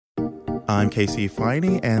I'm Casey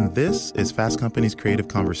Fliney, and this is Fast Company's Creative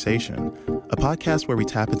Conversation, a podcast where we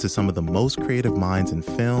tap into some of the most creative minds in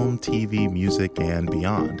film, TV, music, and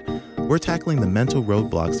beyond. We're tackling the mental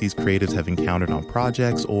roadblocks these creatives have encountered on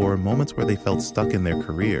projects or moments where they felt stuck in their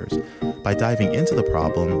careers. By diving into the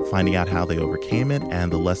problem, finding out how they overcame it,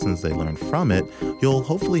 and the lessons they learned from it, you'll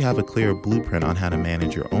hopefully have a clear blueprint on how to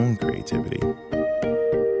manage your own creativity.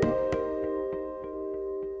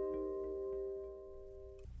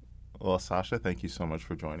 Well, Sasha, thank you so much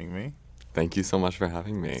for joining me. Thank you so much for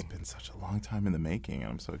having me. It's been such a long time in the making,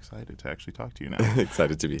 and I'm so excited to actually talk to you now.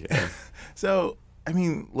 Excited to be here. So, I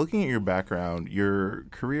mean, looking at your background, your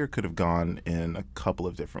career could have gone in a couple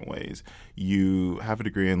of different ways. You have a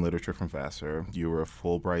degree in literature from Vassar. You were a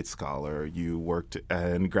Fulbright scholar. You worked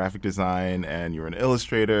in graphic design, and you were an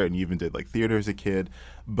illustrator, and you even did like theater as a kid.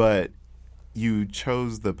 But you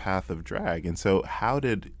chose the path of drag. And so how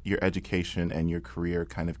did your education and your career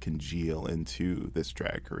kind of congeal into this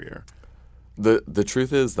drag career? The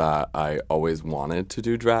truth is that I always wanted to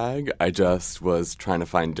do drag. I just was trying to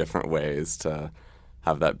find different ways to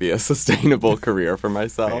have that be a sustainable career for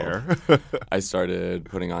myself. Fair. I started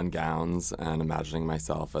putting on gowns and imagining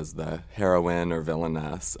myself as the heroine or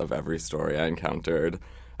villainess of every story I encountered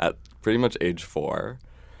at pretty much age 4.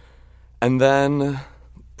 And then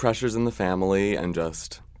pressures in the family and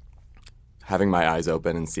just having my eyes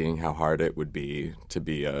open and seeing how hard it would be to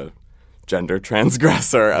be a gender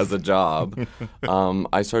transgressor as a job,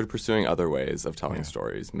 I started pursuing other ways of telling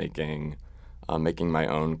stories, making my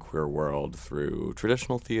own queer world through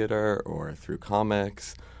traditional theater or through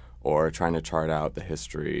comics, or trying to chart out the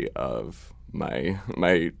history of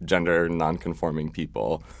my gender non-conforming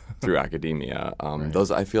people through academia. Right.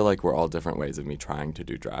 Those, I feel like, were all different ways of me trying to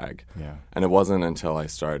do drag. Yeah. And it wasn't until I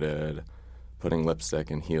started putting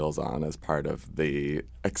lipstick and heels on as part of the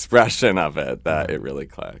expression of it that it really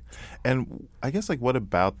clicked. And I guess, like, what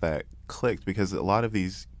about that clicked? Because a lot of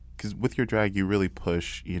these, because with your drag, you really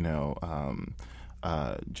push,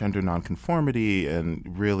 gender nonconformity, and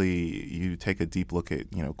really you take a deep look at,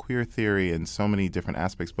 queer theory and so many different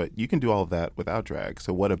aspects, but you can do all of that without drag.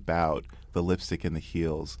 So what about the lipstick and the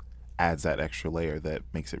heels adds that extra layer that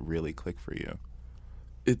makes it really click for you?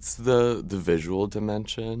 It's the visual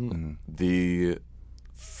dimension.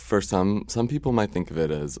 For some people might think of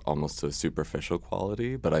it as almost a superficial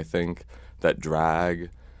quality, but I think that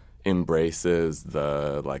drag embraces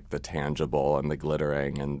the tangible and the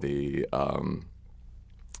glittering and the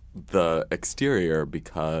exterior,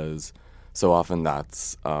 because so often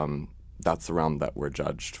that's the realm that we're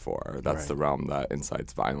judged for. That's right. The realm that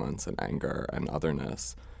incites violence and anger and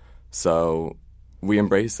otherness. So we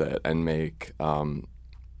embrace it and make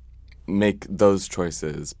those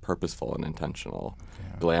choices purposeful and intentional,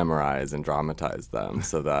 glamorize and dramatize them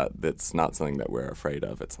so that it's not something that we're afraid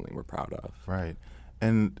of, it's something we're proud of. Right.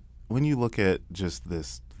 And when you look at just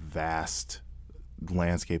this vast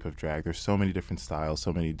landscape of drag, there's so many different styles,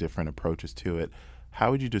 so many different approaches to it.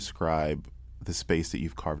 How would you describe the space that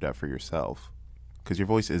you've carved out for yourself? Because your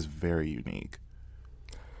voice is very unique.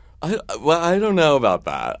 I don't know about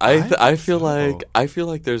that. I feel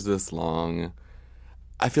like there's this long.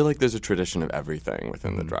 I feel like there's a tradition of everything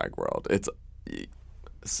within the drag world. It's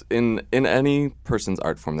in any person's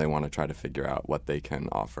art form, they want to try to figure out what they can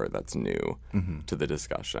offer that's new to the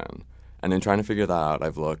discussion. And in trying to figure that out,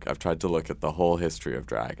 I've tried to look at the whole history of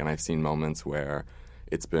drag, and I've seen moments where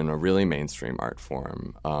it's been a really mainstream art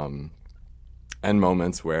form, and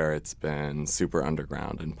moments where it's been super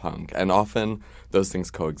underground and punk. And often those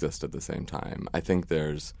things coexist at the same time. I think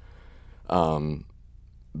there's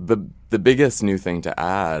the biggest new thing to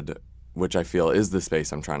add, which I feel is the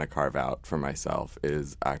space I'm trying to carve out for myself,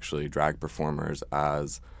 is actually drag performers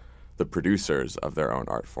as the producers of their own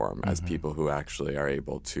art form, as people who actually are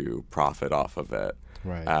able to profit off of it,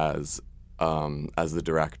 right. as the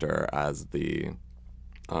director, as the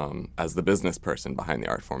business person behind the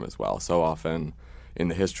art form as well. So often in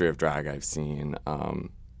the history of drag, I've seen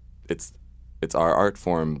it's our art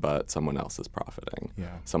form, but someone else is profiting.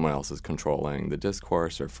 Yeah. Someone else is controlling the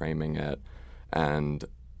discourse or framing it. And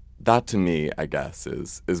that, to me, I guess,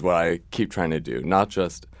 is what I keep trying to do. Not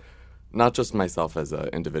just myself as an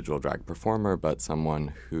individual drag performer, but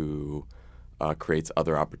someone who creates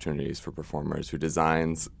other opportunities for performers, who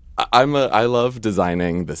designs. I love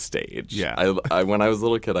designing the stage. Yeah. When I was a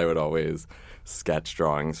little kid, I would always sketch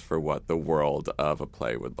drawings for what the world of a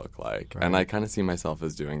play would look like. Right. And I kind of see myself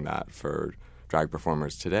as doing that for drag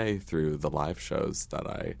performers today through the live shows that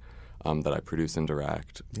I produce and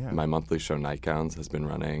direct. Yeah. My monthly show, Nightgowns, has been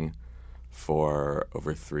running for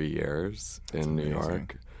over 3 years in New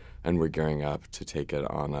York, and we're gearing up to take it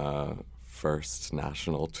on a first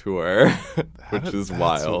national tour, which is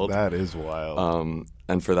wild. That is wild.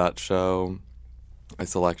 And for that show, I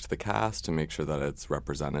select the cast to make sure that it's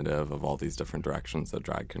representative of all these different directions that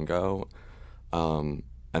drag can go.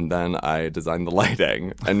 And then I design the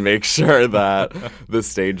lighting and make sure that the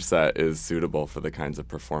stage set is suitable for the kinds of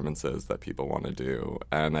performances that people want to do.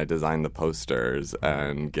 And I design the posters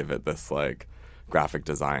and give it this like graphic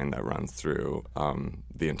design that runs through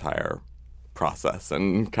the entire process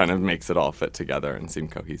and kind of makes it all fit together and seem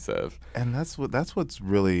cohesive. And that's what's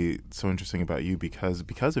really so interesting about you,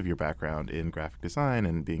 because of your background in graphic design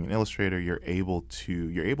and being an illustrator, you're able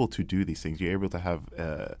to do these things. You're able to have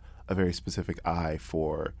a very specific eye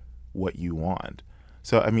for what you want.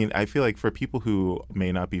 So, I mean, I feel like for people who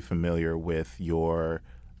may not be familiar with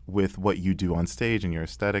what you do on stage and your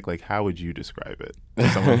aesthetic, like, how would you describe it?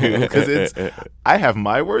 Because I have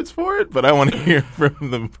my words for it, but I want to hear from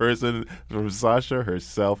the person, from Sasha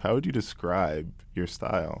herself. How would you describe your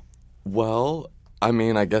style? Well, I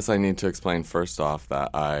mean, I guess I need to explain first off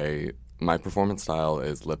that my performance style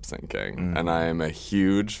is lip syncing, and I am a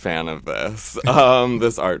huge fan of this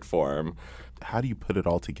this art form. How do you put it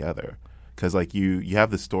all together? Because like you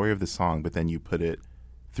have the story of the song, but then you put it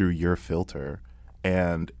through your filter,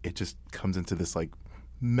 and it just comes into this like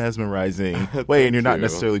mesmerizing way. And you're not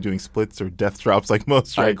necessarily doing splits or death drops like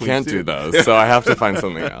most drag queens. I can't do those, so I have to find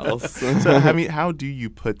something else. So I mean, how do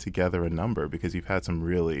you put together a number? Because you've had some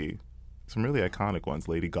really iconic ones,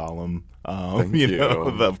 Lady Gollum. Thank you.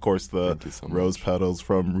 Of course, the so rose petals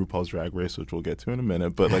from RuPaul's Drag Race, which we'll get to in a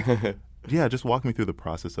minute. But like, yeah, just walk me through the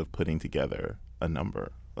process of putting together a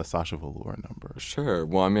number, a Sasha Velour number. Sure.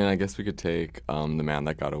 Well, I mean, I guess we could take The Man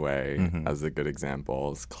That Got Away as a good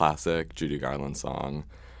example. It's a classic Judy Garland song.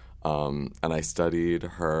 And I studied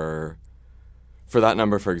her. For that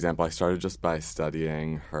number, for example, I started just by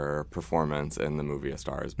studying her performance in the movie A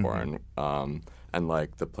Star Is Born. And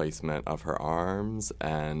like the placement of her arms,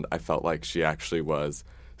 and I felt like she actually was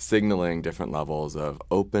signaling different levels of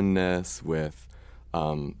openness with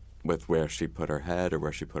where she put her head or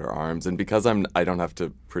where she put her arms. And because I don't have to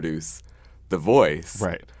produce the voice,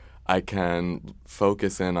 right, I can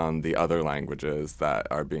focus in on the other languages that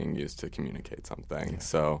are being used to communicate something. Yeah.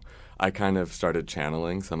 So I kind of started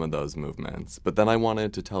channeling some of those movements, but then I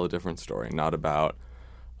wanted to tell a different story, not about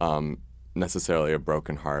necessarily a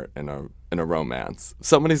broken heart in a romance.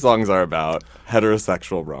 So many songs are about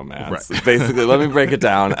heterosexual romance. Right. Basically, let me break it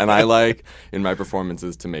down. And I like, in my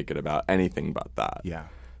performances, to make it about anything but that. Yeah.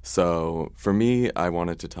 So for me, I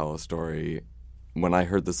wanted to tell a story. When I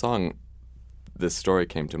heard the song, this story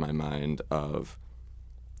came to my mind of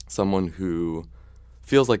someone who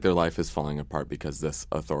feels like their life is falling apart because this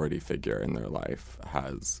authority figure in their life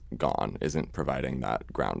has gone, isn't providing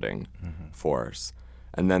that grounding force.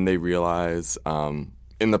 And then they realize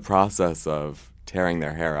in the process of tearing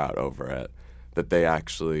their hair out over it that they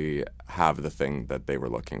actually have the thing that they were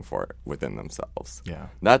looking for within themselves. Yeah.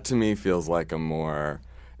 That to me feels like a more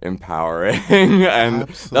empowering and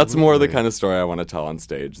that's more the kind of story I want to tell on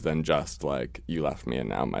stage than just like, you left me and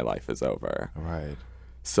now my life is over. Right.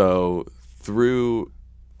 So through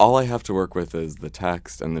all I have to work with is the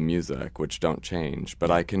text and the music, which don't change,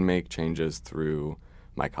 but I can make changes through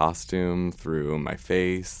my costume, through my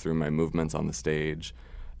face, through my movements on the stage.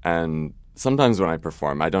 And sometimes when I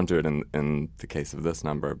perform, I don't do it in the case of this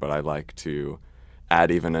number, but I like to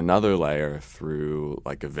add even another layer through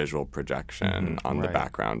like a visual projection on the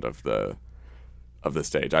background of the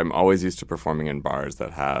stage. I'm always used to performing in bars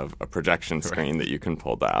that have a projection screen that you can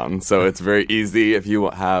pull down. So it's very easy if you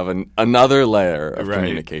have another layer of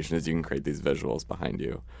communication, as you can create these visuals behind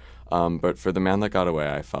you. But for The Man That Got Away,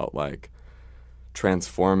 I felt like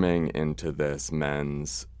transforming into this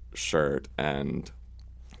men's shirt and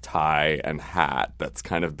tie and hat that's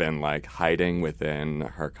kind of been like hiding within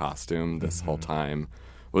her costume this whole time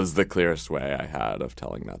was the clearest way I had of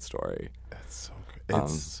telling that story. That's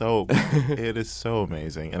so good. It is so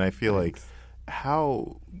amazing. And I feel like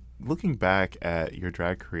looking back at your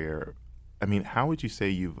drag career, I mean, how would you say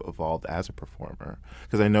you've evolved as a performer?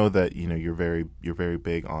 Because I know that, you know, you're very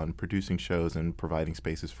big on producing shows and providing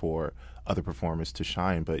spaces for other performers to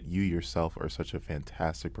shine, but you yourself are such a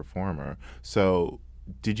fantastic performer. So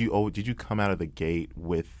did you come out of the gate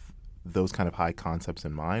with those kind of high concepts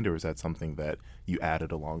in mind, or is that something that you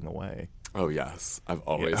added along the way? Oh, yes. I've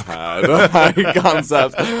always had high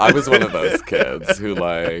concepts. I was one of those kids who,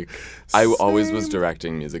 like, I always was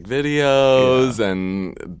directing music videos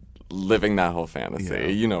and living that whole fantasy. Yeah.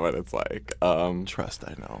 You know what it's like. Trust,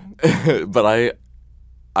 I know. But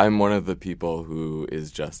I'm one of the people who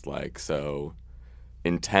is just, like, so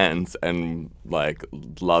intense and, like,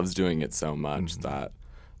 loves doing it so much that,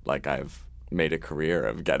 like, I've made a career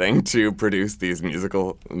of getting to produce these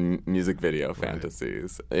music video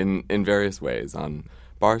fantasies in various ways on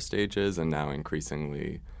bar stages and now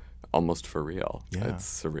increasingly almost for real. Yeah.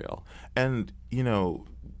 It's surreal. And,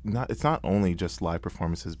 it's not only just live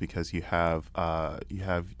performances, because you have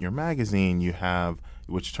your magazine,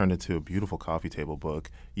 which turned into a beautiful coffee table book.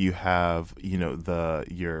 You have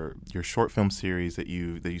your short film series that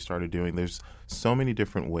you started doing. There's so many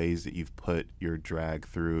different ways that you've put your drag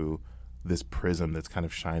through this prism that's kind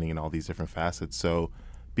of shining in all these different facets. So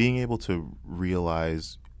being able to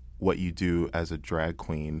realize what you do as a drag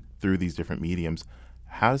queen through these different mediums,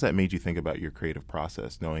 how has that made you think about your creative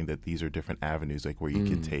process, knowing that these are different avenues like where you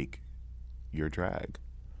can take your drag?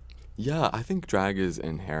 Yeah, I think drag is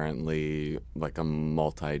inherently like a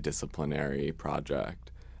multidisciplinary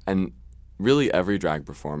project. And really every drag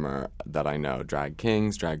performer that I know, drag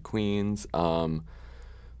kings, drag queens,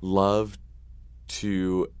 love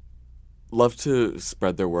to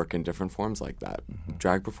spread their work in different forms like that. Mm-hmm.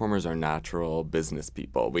 Drag performers are natural business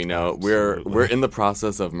people. We know we're in the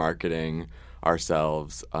process of marketing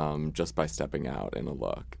ourselves just by stepping out in a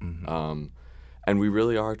look. Mm-hmm. And we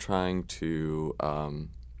really are trying to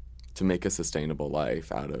make a sustainable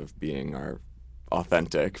life out of being our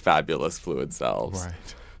authentic, fabulous, fluid selves.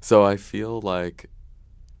 Right. So I feel like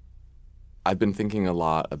I've been thinking a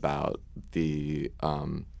lot about the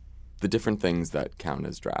different things that count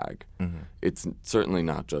as drag. Mm-hmm. It's certainly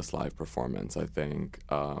not just live performance. I think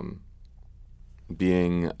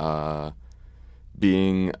being a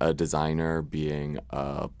designer, being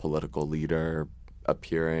a political leader,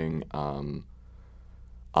 appearing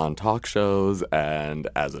on talk shows and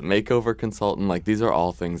as a makeover consultant, like these are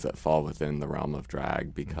all things that fall within the realm of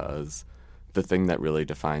drag, because the thing that really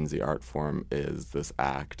defines the art form is this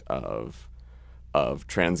act of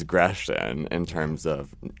transgression in terms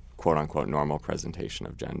of quote unquote normal presentation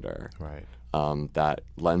of gender. Right. That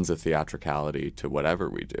lends a theatricality to whatever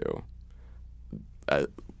we do.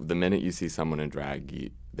 The minute you see someone in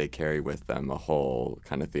drag, they carry with them a whole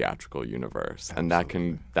kind of theatrical universe. Absolutely.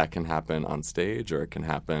 And that can happen on stage, or it can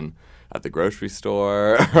happen at the grocery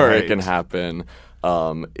store, or it can happen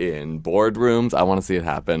in boardrooms. I want to see it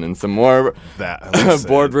happen in some more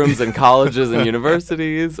boardrooms in colleges and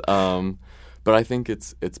universities. But I think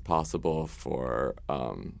it's possible for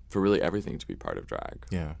really everything to be part of drag.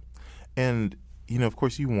 Yeah. And of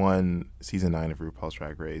course, you won season 9 of RuPaul's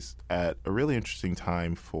Drag Race at a really interesting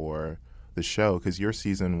time for the show, because your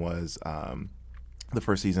season was the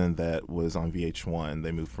first season that was on VH1.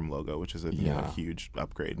 They moved from Logo, which is a huge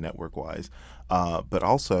upgrade network-wise. But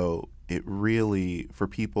also, it really, for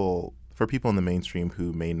people in the mainstream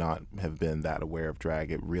who may not have been that aware of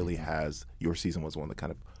drag, it really has. Your season was one that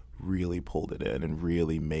kind of really pulled it in and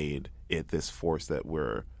really made it this force that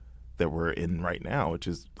we're in right now, which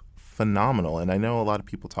is phenomenal. And I know a lot of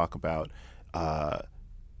people talk about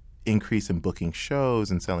increase in booking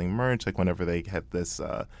shows and selling merch, like whenever they had this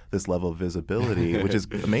level of visibility, which is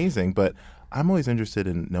amazing. But I'm always interested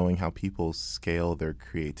in knowing how people scale their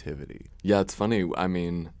creativity. Yeah, it's funny. I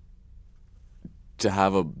mean, to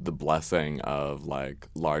have the blessing of like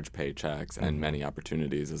large paychecks and many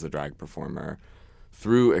opportunities as a drag performer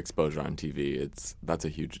through exposure on TV, that's a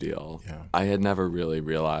huge deal. Yeah. I had never really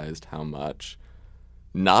realized how much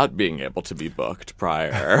not being able to be booked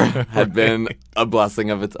prior had been a blessing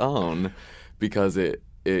of its own, because it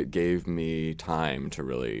gave me time to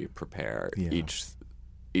really prepare each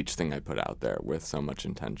thing I put out there with so much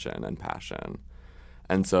intention and passion.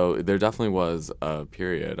 And so there definitely was a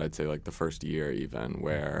period, I'd say like the first year even,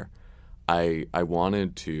 where I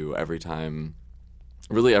wanted to, every time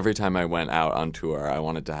I went out on tour, I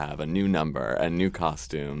wanted to have a new number and new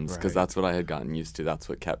costumes, because that's what I had gotten used to. That's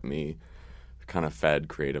what kept me kind of fed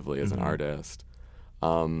creatively as an artist.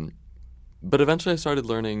 But eventually I started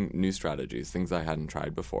learning new strategies, things I hadn't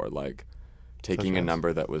tried before, like taking a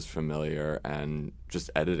number that was familiar and just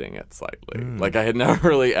editing it slightly. Like I had never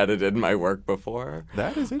really edited my work before.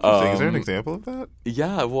 That is interesting. Is there an example of that?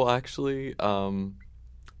 Yeah, well actually, one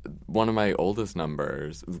of my oldest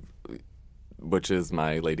numbers, which is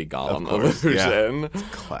my Lady Gollum illusion. Yeah. It's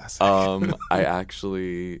classic.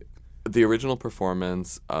 The original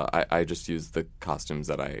performance, I just used the costumes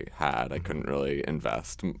that I had. I couldn't really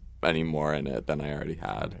invest any more in it than I already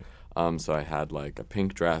had. Right. So I had like a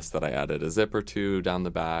pink dress that I added a zip or two down the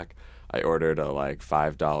back. I ordered a like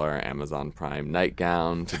 $5 Amazon Prime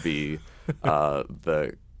nightgown to be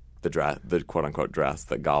the quote unquote dress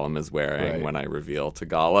that Gollum is wearing when I reveal to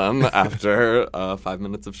Gollum after 5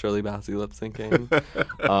 minutes of Shirley Bassey lip syncing.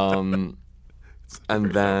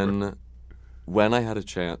 And then when I had a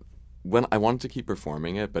chance, when I wanted to keep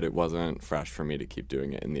performing it, but it wasn't fresh for me to keep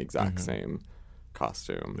doing it in the exact same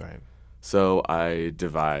costume. Right. So I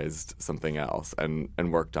devised something else and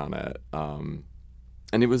worked on it.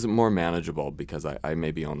 And it was more manageable because I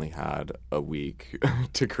maybe only had a week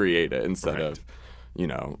to create it instead Right. of,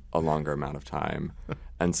 a longer amount of time.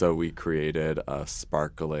 And so we created a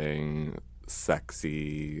sparkling,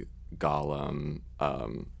 sexy Gollum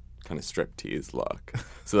kind of striptease look.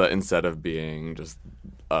 So that instead of being just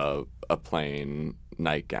a plain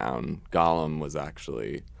nightgown, Gollum was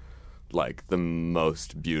actually like the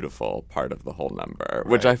most beautiful part of the whole number,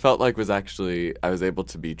 which Right. I felt like was actually, I was able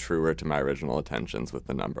to be truer to my original intentions with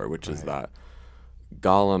the number, which is that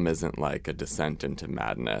Gollum isn't like a descent into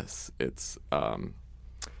madness. It's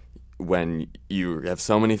when you have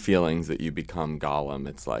so many feelings that you become Gollum,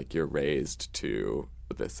 it's like you're raised to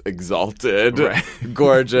this exalted, Right.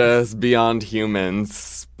 gorgeous, beyond human,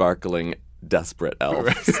 sparkling, desperate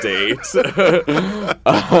elf state. Desperate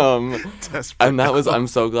And that was, I'm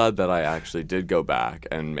so glad that I actually did go back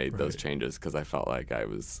and made those changes because I felt like I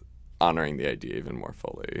was honoring the idea even more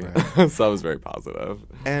fully. So I was very positive.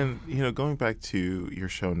 And, going back to your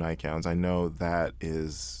show Nightgowns, I know that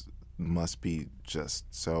must be just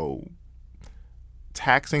so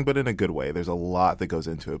taxing, but in a good way. There's a lot that goes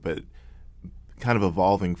into it, but kind of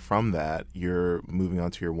evolving from that, you're moving on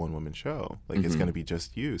to your one-woman show. Like, it's going to be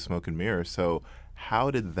just you, Smoke and Mirror. So how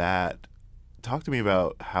did that... Talk to me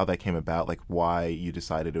about how that came about, like why you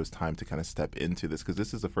decided it was time to kind of step into this, because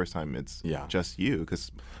this is the first time it's just you,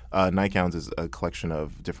 because Nightgowns is a collection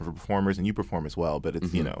of different performers, and you perform as well, but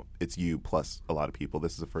it's, it's you plus a lot of people.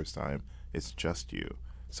 This is the first time it's just you.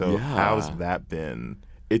 So how's that been?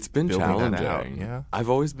 It's been building that out? challenging. Yeah. I've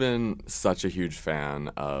always been such a huge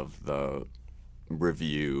fan of the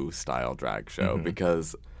review style drag show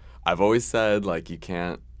because I've always said, like, you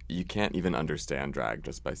can't even understand drag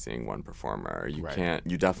just by seeing one performer.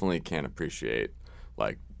 You definitely can't appreciate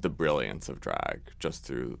like the brilliance of drag just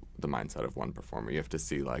through the mindset of one performer. You have to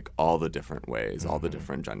see like all the different ways, all the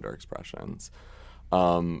different gender expressions.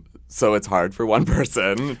 So it's hard for one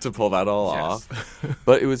person to pull that all off.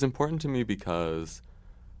 But it was important to me because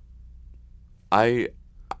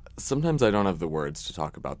sometimes I don't have the words to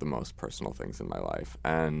talk about the most personal things in my life,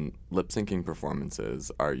 and lip syncing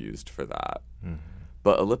performances are used for that.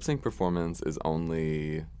 But a lip sync performance is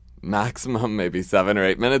only maximum maybe 7 or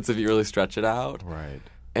 8 minutes if you really stretch it out. Right.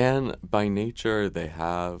 And by nature, they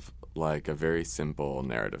have like a very simple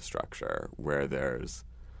narrative structure where there's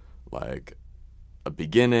like a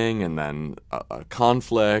beginning and then a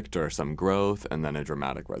conflict or some growth and then a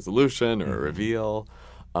dramatic resolution or a reveal.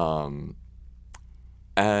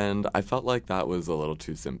 And I felt like that was a little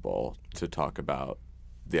too simple to talk about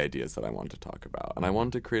the ideas that I wanted to talk about. And I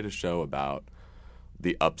wanted to create a show about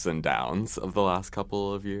the ups and downs of the last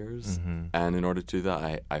couple of years. And in order to do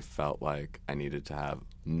that, I felt like I needed to have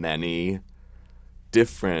many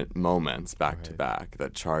different moments back to back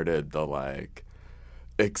that charted the like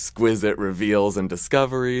exquisite reveals and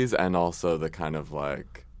discoveries and also the kind of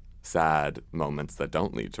like sad moments that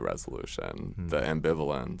don't lead to resolution, the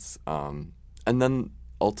ambivalence. And then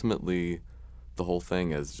ultimately the whole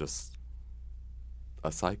thing is just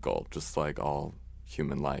a cycle, just like all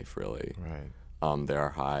human life, really. Right. There are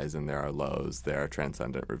highs and there are lows. There are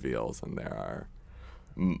transcendent reveals and there are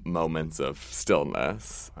moments of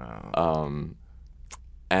stillness.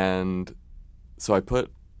 And so I put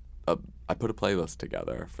a playlist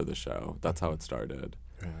together for the show. That's how it started.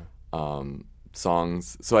 Yeah.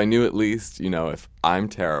 Songs. So I knew at least, if I'm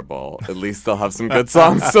terrible, at least they'll have some good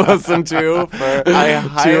songs to listen to for I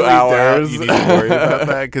highly 2 hours. doubt you need to worry about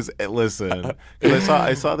that because listen, 'cause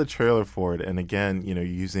I saw the trailer for it, and again,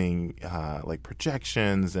 using like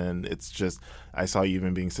projections, and it's just I saw you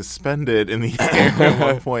even being suspended in the air at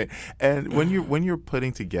one point. And when you're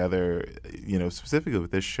putting together, specifically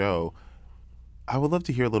with this show, I would love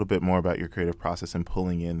to hear a little bit more about your creative process and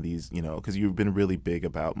pulling in these, because you've been really big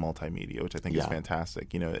about multimedia, which I think is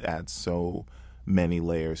fantastic. It adds so many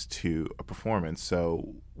layers to a performance.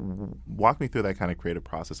 So walk me through that kind of creative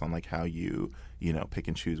process on like how you, pick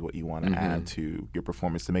and choose what you want to add to your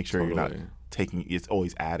performance to make sure you're not it's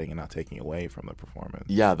always adding and not taking away from the performance.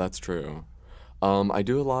 Yeah, that's true. I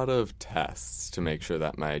do a lot of tests to make sure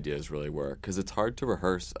that my ideas really work because it's hard to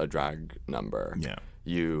rehearse a drag number. Yeah.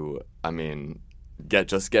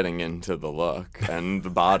 Getting into the look and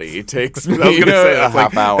the body takes me say, a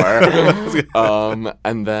half hour.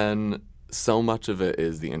 And then so much of it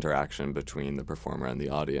is the interaction between the performer and the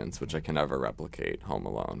audience, which I can never replicate home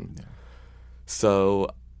alone. Yeah.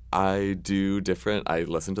 So I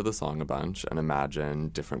listen to the song a bunch and imagine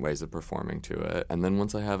different ways of performing to it. And then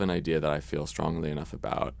once I have an idea that I feel strongly enough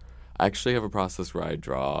about, I actually have a process where I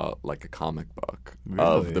draw like a comic book Really?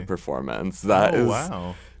 of the performance. That is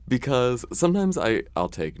wow. because sometimes I'll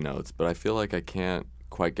take notes, but I feel like I can't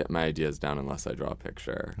quite get my ideas down unless I draw a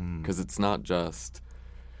picture. Because it's not just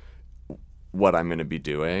what I'm going to be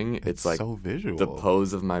doing. It's like so visual. the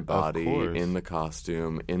pose of my body course. in the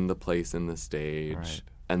costume, in the place in the stage. Right.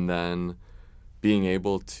 And then being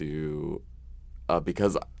able to,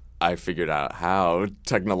 because I figured out how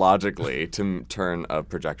technologically to turn a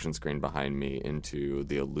projection screen behind me into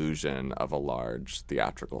the illusion of a large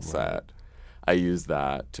theatrical set. I use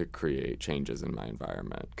that to create changes in my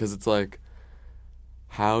environment. Because it's like,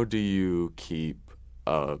 how do you keep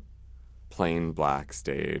a plain black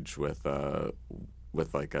stage with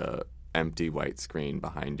like a empty white screen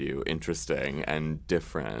behind you interesting and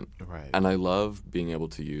different? Right. And I love being able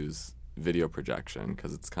to use video projection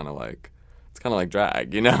because it's kind of like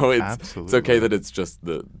drag, you know? It's Absolutely. okay that it's just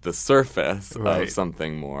the surface Right. of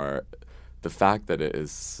something more. The fact that it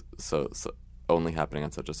is so only happening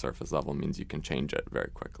on such a surface level means you can change it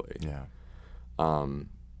very quickly. Yeah.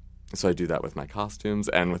 So I do that with my costumes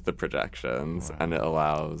and with the projections, Wow. and it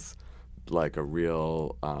allows like a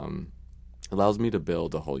real allows me to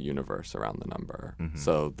build a whole universe around the number,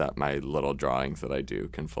 so that my little drawings that I do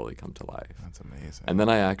can fully come to life. That's amazing. And then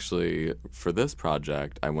I actually, for this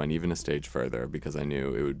project, I went even a stage further because I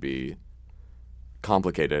knew it would be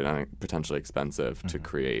complicated and potentially expensive to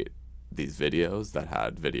create these videos that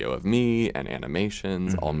had video of me and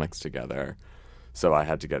animations all mixed together. So I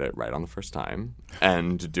had to get it right on the first time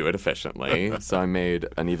and do it efficiently. So I made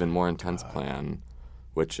an even more intense plan,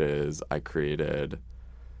 which is I created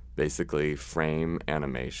basically frame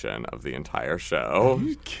animation of the entire show Are you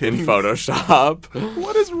in kidding? Photoshop.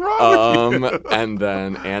 What is wrong with you? And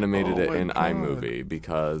then animated Oh it my in God. iMovie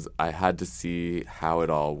because I had to see how it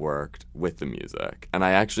all worked with the music. And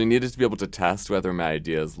I actually needed to be able to test whether my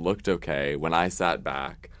ideas looked okay when I sat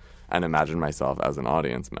back and imagined myself as an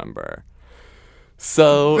audience member.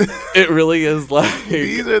 So it really is like...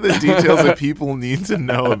 These are the details that people need to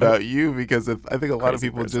know about you because I think a lot of Crazy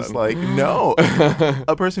people just person. like, no,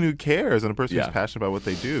 a person who cares and a person Yeah. who's passionate about what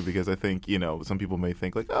they do because I think, you know, some people may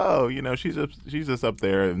think like, oh, you know, she's just up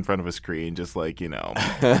there in front of a screen just like, you know,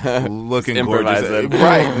 looking gorgeous. improvising.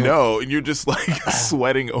 Right, no, and you're just like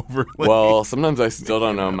sweating over like, Well, sometimes I still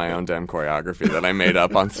don't know my own damn choreography that I made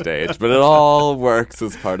up on stage, but it all works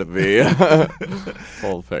as part of the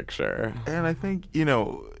whole picture. And I think, you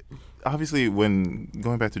know, obviously when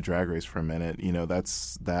going back to Drag Race for a minute, you know,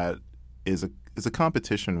 that is a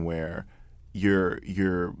competition where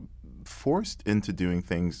you're forced into doing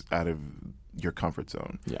things out of your comfort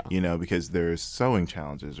zone. Yeah. You know, because there's sewing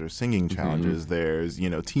challenges or singing challenges, there's, you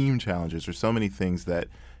know, team challenges, there's so many things that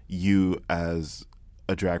you as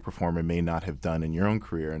a drag performer may not have done in your own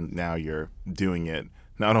career, and now you're doing it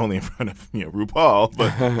not only in front of, you know, RuPaul,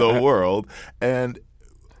 but the world. And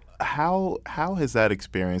how has that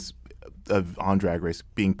experience of on Drag Race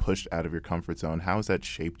being pushed out of your comfort zone, how has that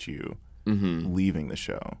shaped you leaving the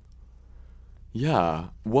show? Yeah.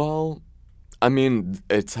 Well, I mean,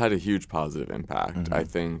 it's had a huge positive impact. I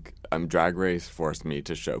think Drag Race forced me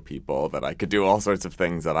to show people that I could do all sorts of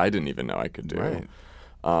things that I didn't even know I could do. Right.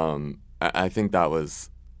 I think that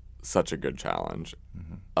was such a good challenge.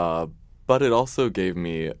 But it also gave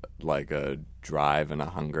me like a drive and a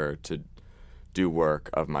hunger to do work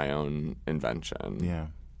of my own invention. Yeah.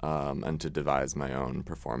 And to devise my own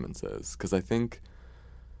performances. Because I think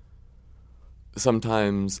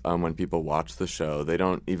sometimes when people watch the show, they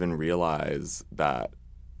don't even realize that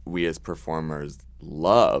we as performers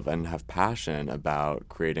love and have passion about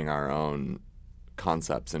creating our own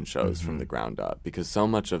concepts and shows from the ground up. Because so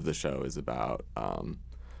much of the show is about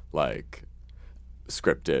like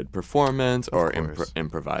scripted performance or course.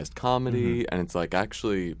 improvised comedy. And it's like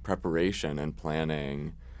actually preparation and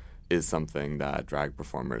planning is something that drag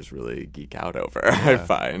performers really geek out over, I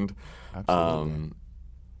find. Absolutely.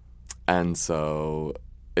 And so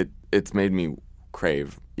it's made me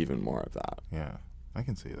crave even more of that. Yeah, I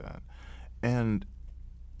can see that. And,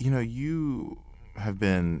 you know, you have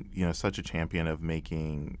been, you know, such a champion of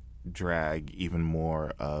making drag even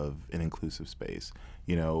more of an inclusive space.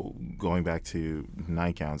 You know, going back to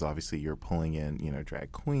nightgowns, obviously you're pulling in, you know,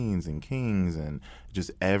 drag queens and kings and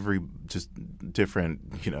just different,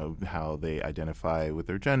 you know, how they identify with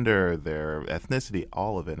their gender, their ethnicity,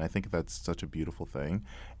 all of it. And I think that's such a beautiful thing.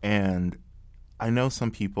 And I know some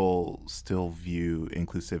people still view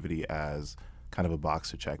inclusivity as kind of a box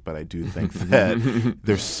to check, but I do think that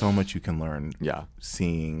there's so much you can learn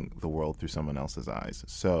seeing the world through someone else's eyes.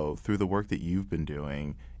 So through the work that you've been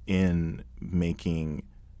doing in making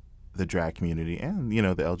the drag community and, you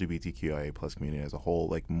know, the LGBTQIA plus community as a whole,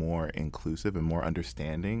 like, more inclusive and more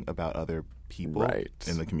understanding about other people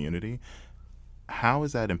in the community. How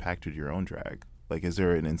has that impacted your own drag? Like, is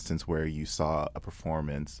there an instance where you saw a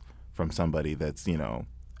performance from somebody that's, you know,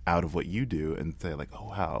 out of what you do and say, like, oh,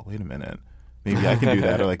 wow, wait a minute, maybe I can do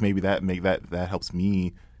that, or like maybe that helps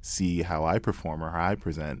me see how I perform or how I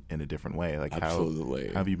present in a different way? Like, Absolutely.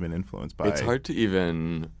 How have you been influenced by? It's hard to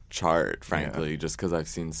even chart, frankly, just because I've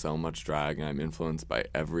seen so much drag and I'm influenced by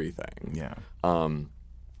everything. Yeah. And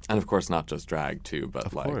of course, not just drag too, but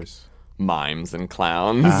of like course. Mimes and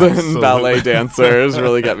clowns and ballet dancers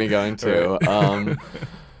really get me going too.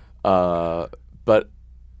 But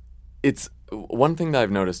it's one thing that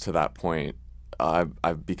I've noticed to that point.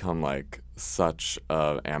 I've become like such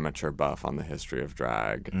an amateur buff on the history of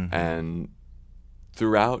drag, and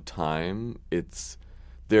throughout time,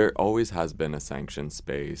 there always has been a sanctioned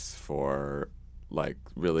space for like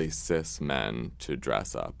really cis men to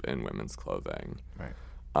dress up in women's clothing, right?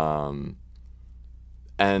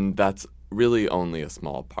 And that's really only a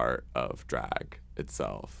small part of drag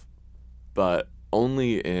itself, but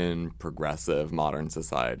only in progressive modern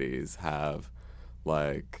societies have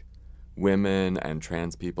like women and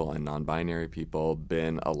trans people and non-binary people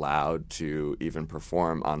been allowed to even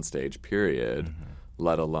perform on stage, period,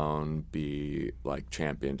 let alone be like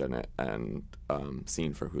championed in it and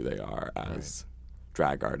seen for who they are as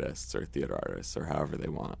drag artists or theater artists or however they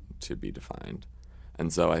want to be defined.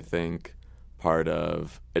 And so I think part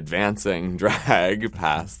of advancing drag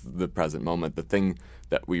past the present moment, the thing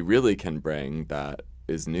that we really can bring that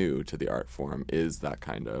is new to the art form is that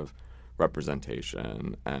kind of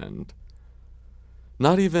representation and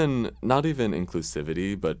not even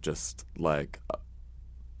inclusivity, but just like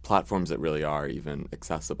platforms that really are even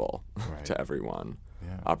accessible to everyone,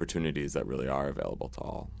 opportunities that really are available to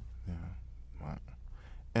all. Yeah, wow.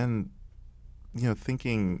 And you know,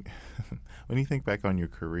 thinking when you think back on your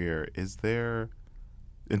career, is there,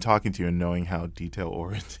 in talking to you and knowing how detail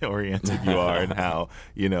oriented you are and how,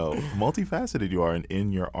 you know, multifaceted you are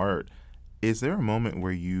in your art, is there a moment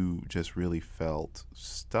where you just really felt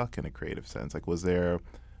stuck in a creative sense? Like, was there,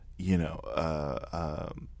 you know,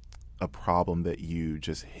 a problem that you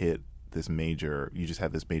just had this major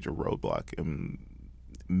roadblock in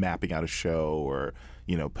mapping out a show or,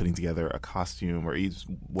 you know, putting together a costume or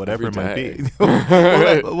whatever it might be?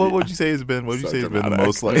 What would you say has been? What would you say has been the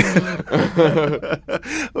most like?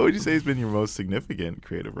 What would you say has been your most significant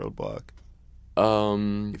creative roadblock?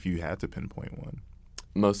 If you had to pinpoint one.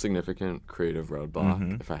 Most significant creative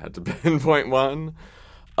roadblock, if I had to pinpoint one.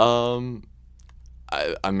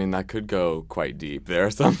 I mean, that could go quite deep. There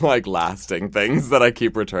are some like lasting things that I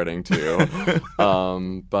keep returning to.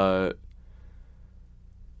 But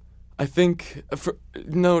I think,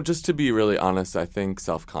 just to be really honest, I think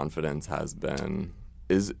self-confidence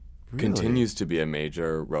continues to be a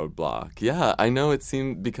major roadblock. Yeah, I know it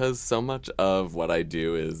seems, because so much of what I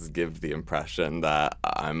do is give the impression that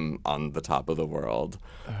I'm on the top of the world.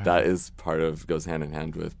 That goes hand in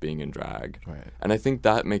hand with being in drag. Right. And I think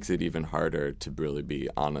that makes it even harder to really be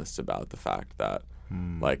honest about the fact that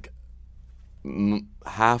like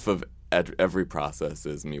half of every process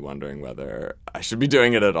is me wondering whether I should be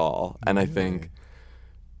doing it at all. And I think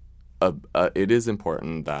it is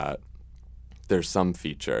important that there's some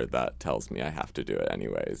feature that tells me I have to do it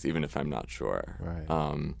anyways, even if I'm not sure.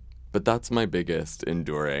 Right. But that's my biggest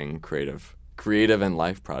enduring creative and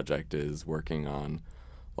life project, is working on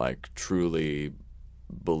like truly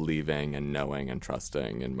believing and knowing and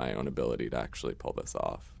trusting in my own ability to actually pull this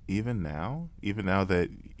off. Even now that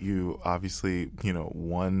you obviously, you know,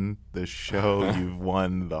 won the show, you've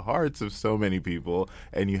won the hearts of so many people,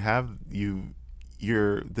 and the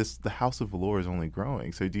House of Velour is only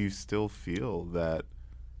growing. So do you still feel that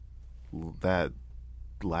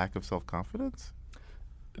lack of self-confidence?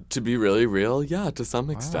 To be really real, yeah, to some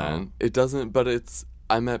extent. It doesn't, but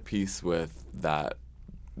I'm at peace with that.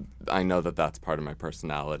 I know that that's part of my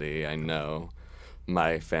personality. I know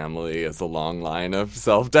my family is a long line of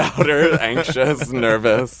self-doubters, anxious,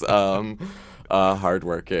 nervous,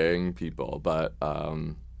 hardworking people. But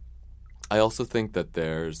I also think that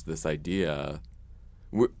there's this idea,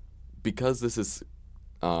 because this is,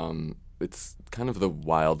 it's kind of the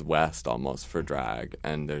Wild West almost for drag,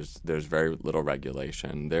 and there's very little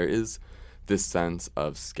regulation. There is this sense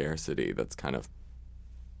of scarcity that's kind of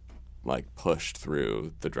like pushed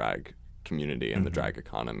through the drag community and the drag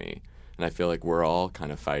economy. And I feel like we're all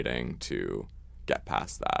kind of fighting to get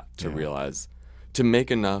past that, to realize, to make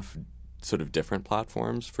enough sort of different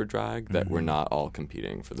platforms for drag that we're not all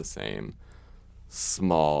competing for the same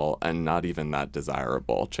small and not even that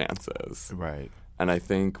desirable chances. Right. And I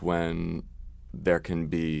think when there can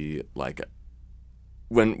be like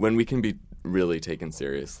when we can be really taken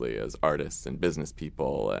seriously as artists and business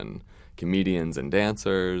people and comedians and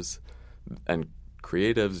dancers and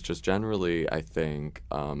creatives just generally, I think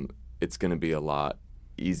it's going to be a lot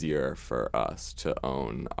easier for us to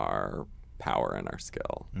own our power and our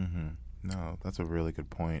skill. Mm-hmm. No, that's a really good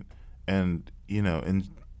point. And, in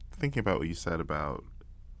thinking about what you said about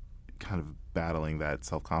kind of battling that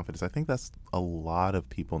self-confidence, I think that's a lot of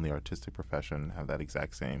people in the artistic profession have that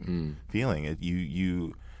exact same feeling.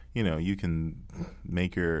 You can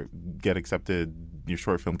get accepted. Your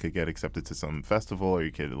short film could get accepted to some festival, or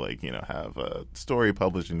you could have a story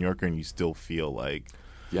published in New Yorker, and you still feel like,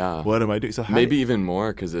 yeah, what am I doing? So maybe even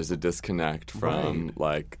more because there's a disconnect from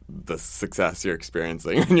like the success you're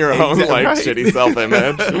experiencing in your own shitty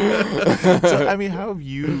self-image. So I mean, how have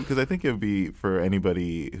you? Because I think it would be for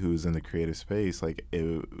anybody who's in the creative space, like it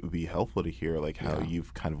would be helpful to hear like how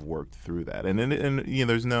you've kind of worked through that. And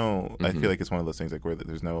there's no. I feel like it's one of those things like where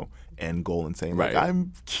there's no end goal in saying like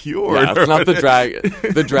I'm cured. Yeah, it's not the drag.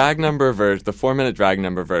 The drag number version, the 4-minute drag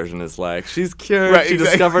number version is like she's cured. Right, she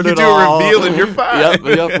discovered it all. all. You do a reveal and you're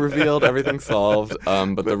fine. Yep, revealed, everything's solved.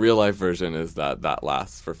 But the real life version is that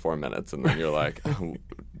lasts for 4 minutes, and then you're like, oh,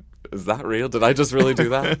 is that real? Did I just really do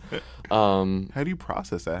that? How do you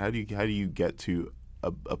process that? How do you get to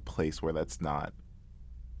a place where that's not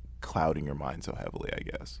clouding your mind so heavily, I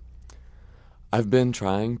guess? I've been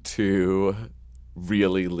trying to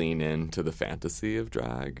really lean into the fantasy of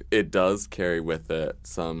drag. It does carry with it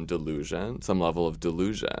some level of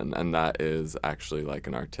delusion, and that is actually like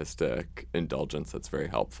an artistic indulgence that's very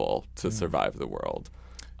helpful to survive the world.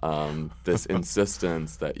 This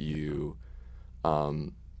insistence that you,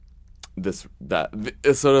 it's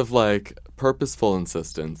sort of like purposeful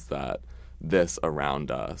insistence that this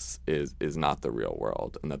around us is not the real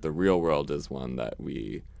world, and that the real world is one that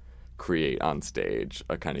we create on stage,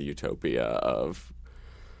 a kind of utopia of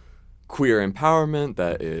queer empowerment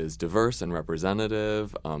that is diverse and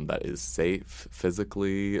representative, that is safe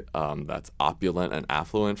physically, that's opulent and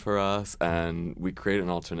affluent for us, and we create an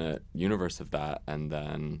alternate universe of that, and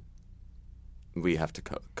then we have to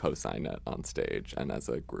co-sign it on stage and as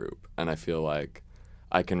a group. And I feel like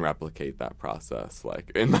I can replicate that process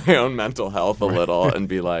like in my own mental health a little and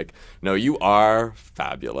be like, no, you are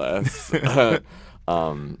fabulous.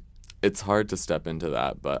 It's hard to step into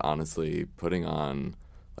that, but honestly, putting on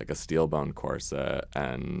like a steel bone corset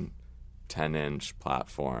and 10-inch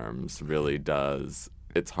platforms really does.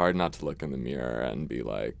 It's hard not to look in the mirror and be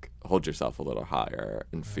like, hold yourself a little higher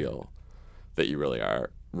and feel that you really are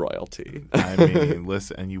royalty. I mean,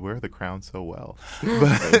 listen, and you wear the crown so well.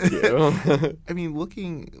 But, thank you. I mean,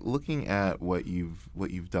 looking at what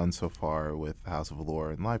you've done so far with House of Allure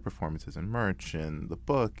and live performances and merch and the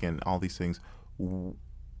book and all these things.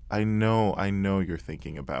 I know you're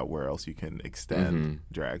thinking about where else you can extend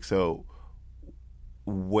drag. So,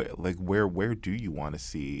 where do you want to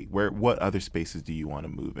see? What other spaces do you want to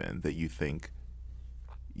move in that you think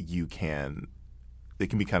you can? It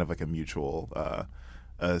can be kind of like a mutual, a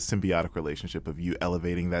symbiotic relationship of you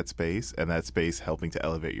elevating that space and that space helping to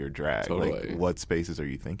elevate your drag. Totally. Like, what spaces are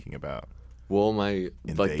you thinking about? Well,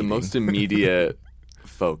 the most immediate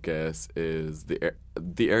focus is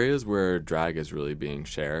the areas where drag is really being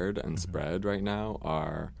shared and spread right now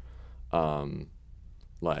are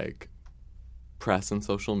like press and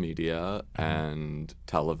social media and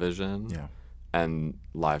television and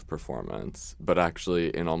live performance. But actually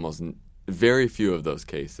in almost very few of those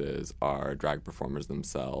cases are drag performers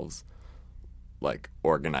themselves like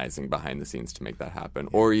organizing behind the scenes to make that happen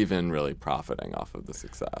or even really profiting off of the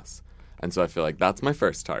success. And so I feel like that's my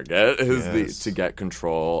first target is to get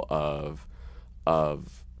control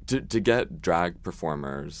to get drag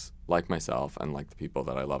performers like myself and like the people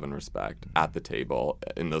that I love and respect at the table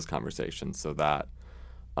in those conversations so that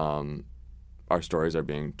our stories are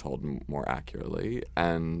being told more accurately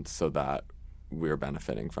and so that we're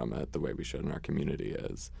benefiting from it the way we should and our community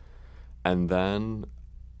is. And then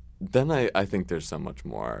I think there's so much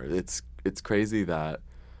more. It's crazy that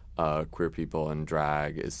queer people and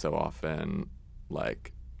drag is so often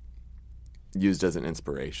like used as an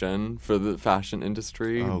inspiration for the fashion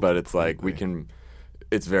industry, but it's like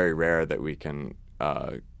it's very rare that we can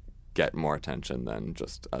get more attention than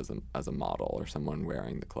just as a model or someone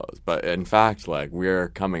wearing the clothes. But in fact, like we're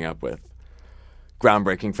coming up with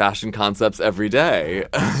groundbreaking fashion concepts every day.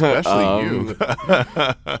 Especially you.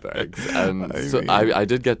 Thanks. And I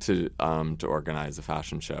did get to organize a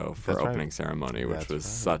fashion show for opening ceremony, which was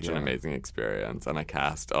such an amazing experience. And I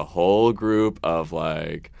cast a whole group of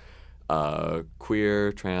like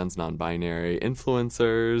queer, trans, non-binary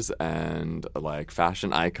influencers and like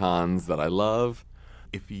fashion icons that I love.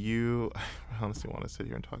 If you, I honestly want to sit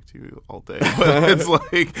here and talk to you all day, but it's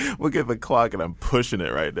like, look at the clock and I'm pushing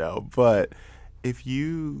it right now. But if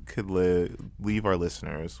you could leave our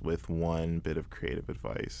listeners with one bit of creative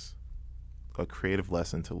advice, a creative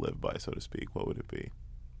lesson to live by, so to speak, what would it be?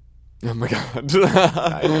 Oh my God.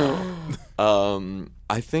 I know.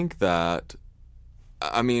 I think that,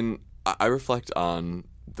 I mean, I reflect on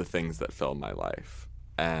the things that fill my life,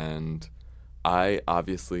 and I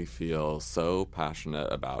obviously feel so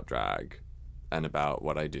passionate about drag and about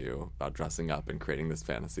what I do, about dressing up and creating this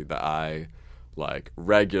fantasy, that I like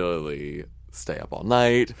regularly stay up all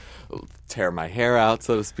night, tear my hair out,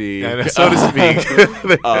 so to speak. Yeah, so to speak.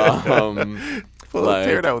 Like,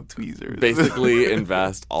 tear it out with tweezers. Basically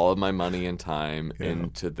invest all of my money and time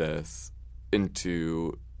into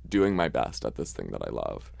doing my best at this thing that I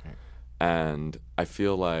love. Okay. And I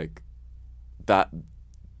feel like that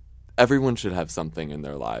everyone should have something in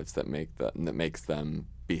their lives that makes them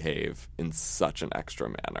behave in such an extra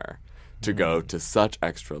manner, to go to such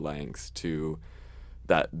extra lengths, to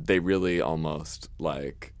that they really almost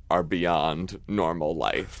like are beyond normal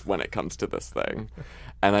life when it comes to this thing.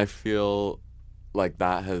 And I feel like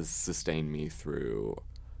that has sustained me through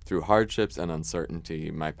hardships and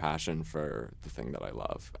uncertainty, my passion for the thing that I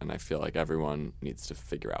love. And I feel like everyone needs to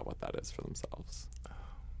figure out what that is for themselves.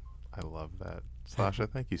 I love that. Sasha,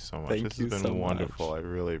 thank you so much. Thank this you has been so wonderful. much. I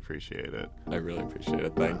really appreciate it. I really appreciate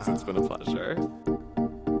it. Thanks. It's been a pleasure.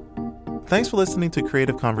 Thanks for listening to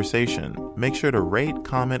Creative Conversation. Make sure to rate,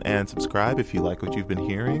 comment, and subscribe if you like what you've been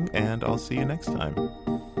hearing, and I'll see you next time.